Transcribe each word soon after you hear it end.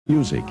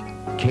Music,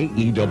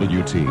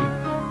 KEWT,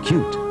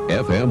 KEWT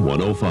FM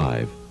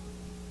 105.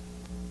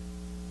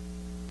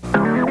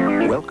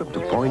 Welcome to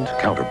Point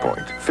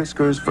Counterpoint.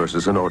 Fiskars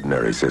versus an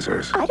ordinary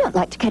scissors. I don't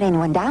like to cut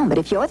anyone down, but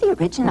if you're the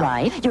original,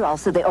 Right. You're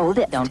also the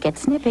oldest. Don't get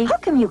snippy. How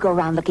come you go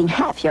around looking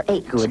half your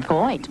age? Good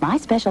point. My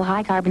special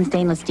high-carbon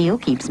stainless steel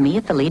keeps me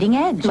at the leading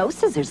edge. Most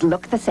scissors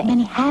look the same.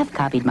 Many have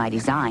copied my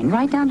design,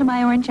 right down to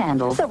my orange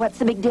handles. So what's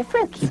the big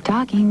difference? Keep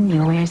talking,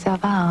 you'll wear yourself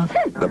out.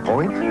 The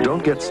Point?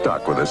 Don't get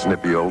stuck with a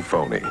snippy old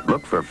phony.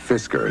 Look for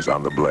Fiskars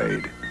on the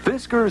blade.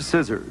 Fiskars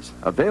scissors,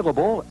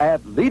 available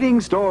at leading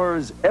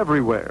stores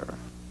everywhere.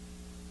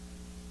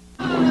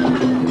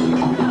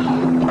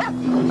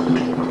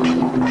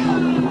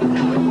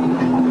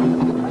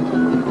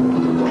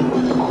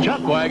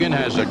 Wagon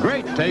has a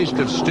great taste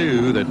of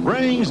stew that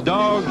brings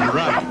dogs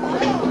running.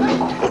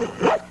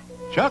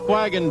 Chuck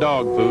Wagon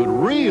dog food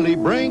really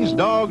brings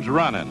dogs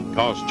running,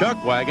 cause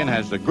Chuck Wagon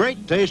has the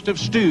great taste of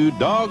stew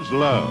dogs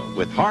love,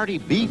 with hearty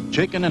beef,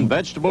 chicken, and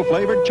vegetable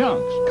flavored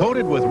chunks,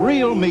 coated with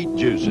real meat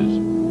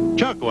juices.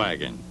 Chuck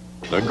Wagon,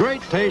 the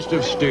great taste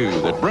of stew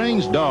that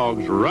brings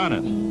dogs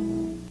running.